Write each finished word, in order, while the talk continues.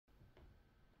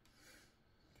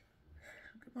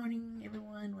Good morning,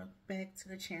 everyone. Welcome back to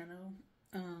the channel.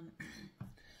 Um,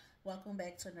 Welcome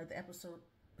back to another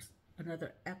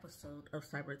episode of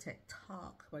Cyber Attack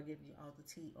Talk, where I give you all the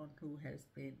tea on who has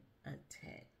been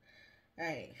attacked. All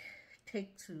right,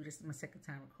 take two. This is my second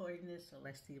time recording this, so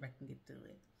let's see if I can get through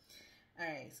it. All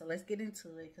right, so let's get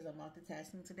into it because I'm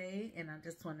multitasking today, and I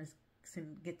just want to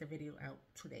get the video out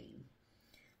today.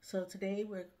 So today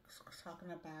we're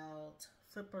talking about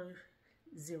Flipper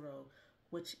Zero,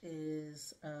 which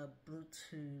is a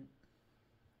Bluetooth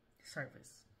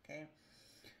service. Okay,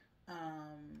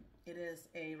 it is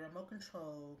a remote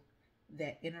control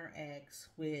that interacts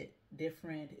with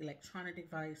different electronic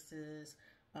devices.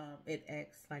 It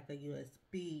acts like a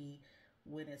USB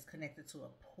when it's connected to a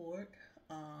port.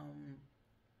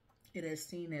 It is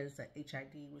seen as a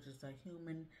HID, which is a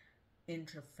human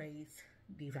interface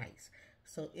device.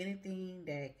 So anything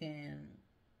that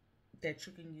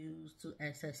you can use to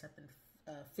access something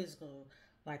physical,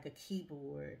 like a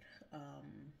keyboard,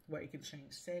 where you can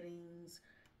change settings,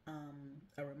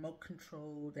 a remote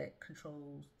control that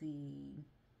controls the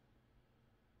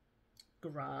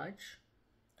garage.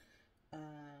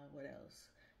 What else?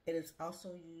 It is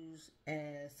also used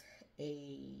as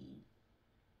a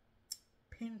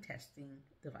pen testing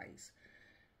device.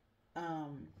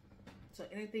 So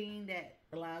anything that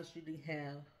allows you to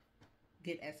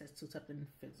get access to something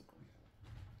physical.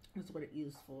 That's what it's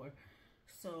used for.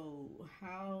 So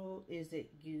how is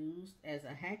it used as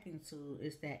a hacking tool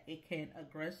is that it can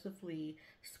aggressively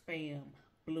spam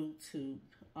Bluetooth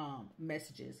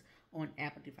messages on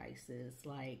Apple devices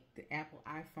like the Apple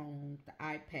iPhone, the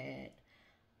iPad.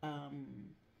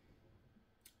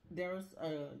 There was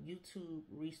a YouTube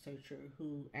researcher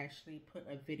who actually put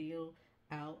a video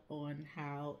out on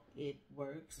how it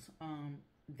works.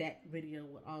 That video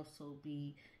will also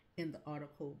be in the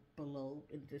article below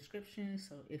in the description.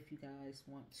 So if you guys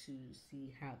want to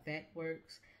see how that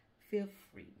works, feel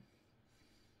free.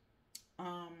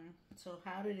 So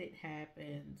how did it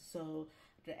happen? So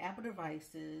the Apple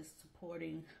devices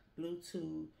supporting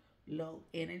Bluetooth Low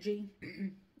Energy,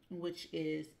 which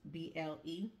is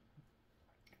BLE,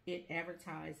 it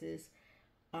advertises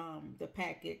the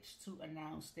package to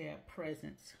announce their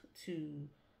presence to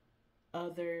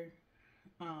other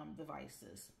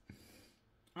devices.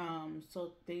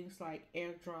 So things like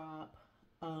AirDrop,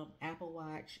 Apple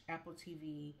Watch, Apple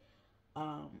TV,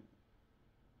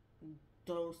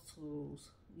 those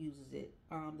tools uses it.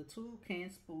 The tool can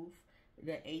spoof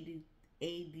the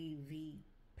ADV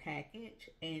package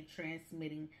and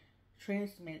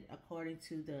transmit according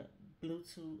to the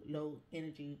Bluetooth Low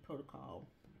Energy Protocol,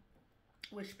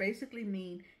 which basically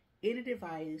means any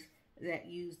device that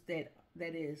is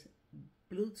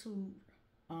Bluetooth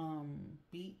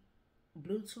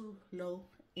Bluetooth Low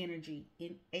Energy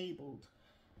enabled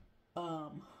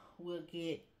will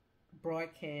get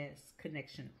broadcast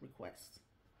connection requests.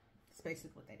 That's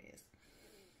basically what that is.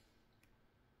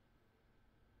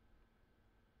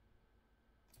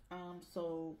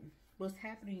 So what's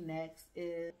happening next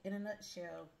is, in a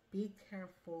nutshell, be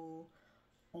careful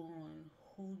on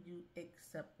who you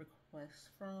accept requests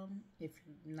from. If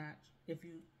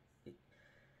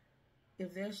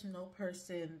there's no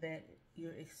person that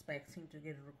you're expecting to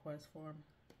get a request from,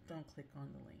 don't click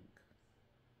on the link.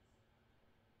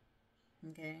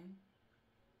 Okay?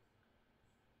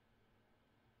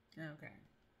 Okay.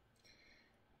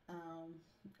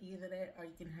 Either that or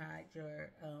you can hide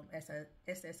your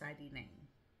SSID name.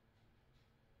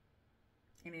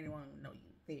 And anyone will know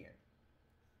you there.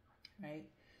 Right?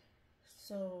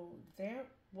 So there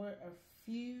were a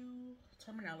few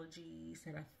terminologies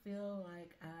that I feel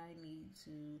like I need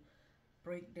to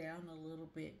break down a little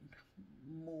bit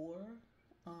more,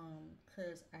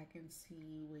 because I can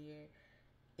see where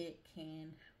it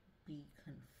can be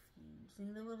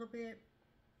confusing a little bit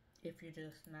if you're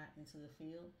just not into the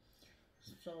field.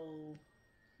 So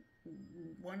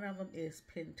one of them is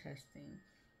pen testing.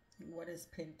 What is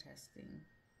pen testing?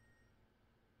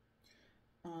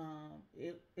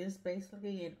 It is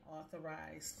basically an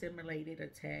authorized simulated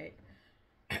attack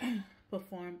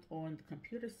performed on the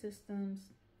computer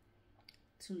systems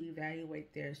to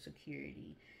evaluate their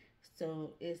security.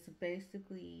 So it's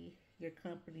basically your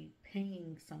company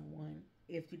paying someone.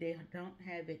 If they don't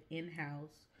have it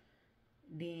in-house,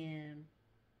 then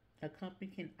a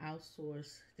company can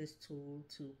outsource this tool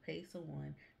to pay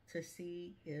someone to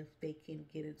see if they can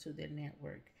get into their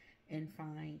network and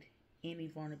find any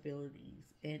vulnerabilities.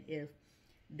 And if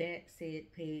that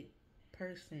said paid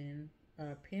person,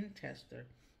 pen tester,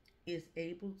 is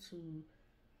able to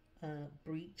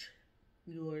breach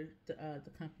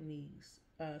the company's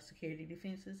security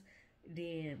defenses,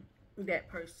 then that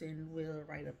person will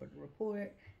write up a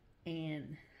report,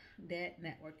 and that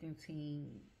networking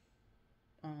team,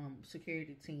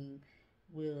 security team,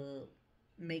 will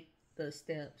make the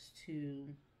steps to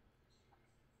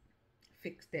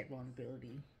fix that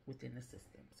vulnerability within the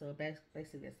system. So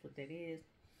basically, that's what that is.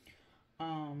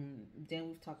 Then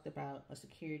we've talked about a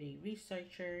security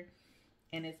researcher,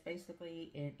 and it's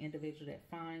basically an individual that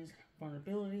finds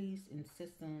vulnerabilities in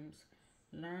systems,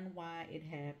 learn why it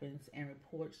happens, and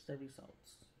reports the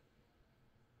results.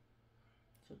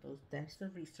 So that's the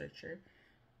researcher.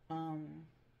 Um,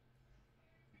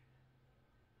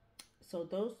 so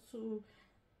those two,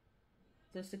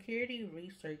 the security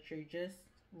researcher just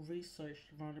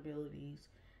researched vulnerabilities,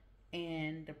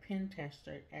 and the pen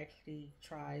tester actually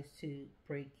tries to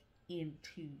break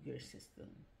into your system.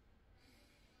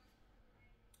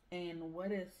 And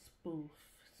what is spoof?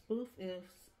 Spoof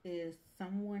is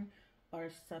someone or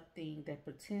something that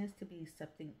pretends to be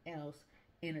something else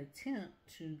in attempt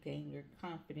to gain your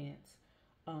confidence,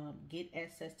 get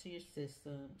access to your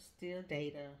system, steal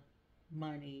data,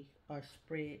 money, or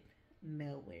spread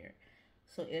malware.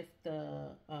 So if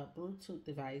the Bluetooth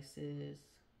devices,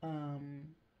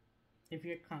 if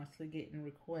you're constantly getting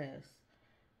requests,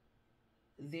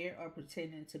 they are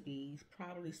pretending to be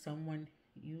probably someone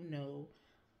you know,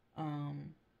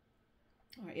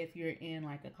 or if you're in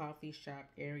like a coffee shop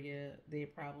area, they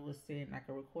probably will send like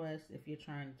a request if you're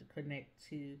trying to connect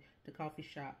to the coffee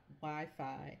shop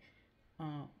Wi-Fi,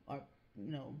 or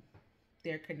you know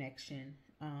their connection.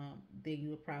 Then you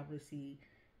will probably see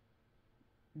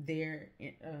their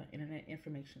internet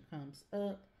information comes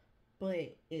up,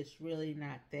 but it's really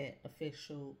not that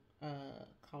official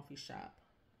coffee shop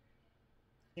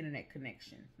internet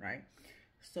connection, right?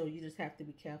 So you just have to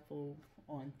be careful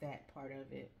on that part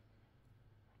of it,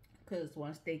 because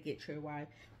once they get your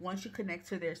once you connect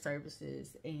to their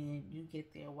services and you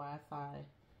get their Wi-Fi,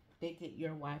 they get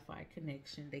your Wi-Fi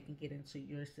connection. They can get into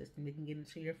your system. They can get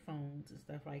into your phones and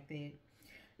stuff like that.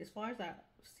 As far as I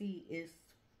see,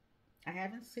 I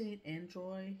haven't seen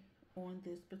Android on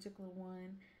this particular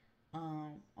one.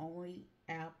 Only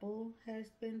Apple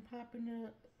has been popping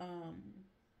up.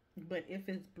 But if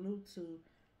it's Bluetooth,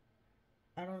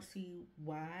 I don't see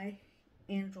why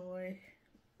Android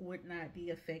would not be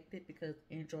affected, because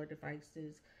Android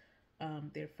devices,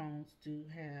 their phones do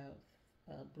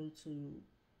have Bluetooth,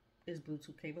 is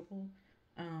Bluetooth capable.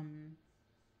 Um,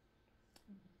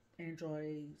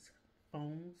 Android's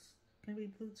phones can be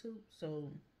Bluetooth,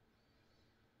 so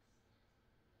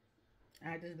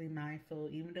I just be mindful.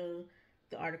 Even though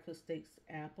the article states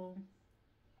Apple,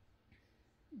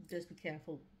 just be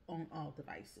careful on all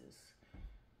devices.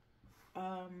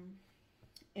 Um,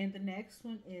 and the next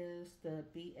one is the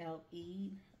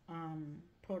BLE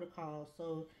protocol.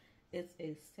 So it's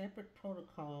a separate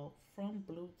protocol from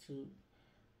Bluetooth,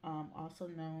 also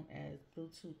known as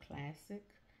Bluetooth Classic.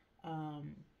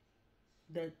 Um,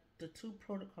 the two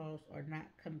protocols are not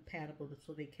compatible,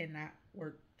 so they cannot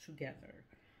work together.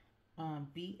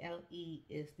 BLE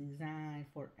is designed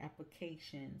for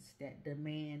applications that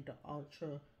demand the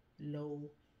ultra low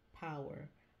power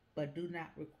but do not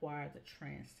require the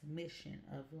transmission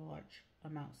of large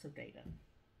amounts of data.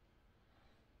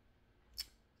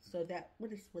 So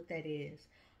what that is.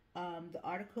 The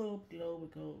article below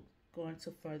will go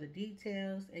into further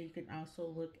details, and you can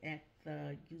also look at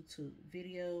the YouTube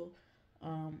video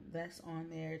that's on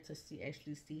there to see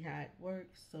how it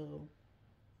works. So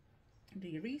do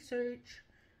your research,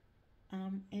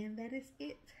 and that is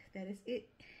it. That is it.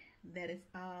 That is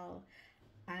all.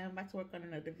 I am about to work on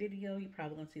another video. You're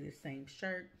probably gonna see the same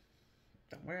shirt.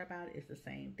 Don't worry about it. It's the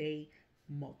same day.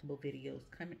 Multiple videos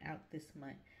coming out this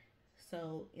month.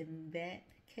 So in that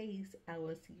case, I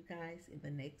will see you guys in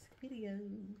the next video.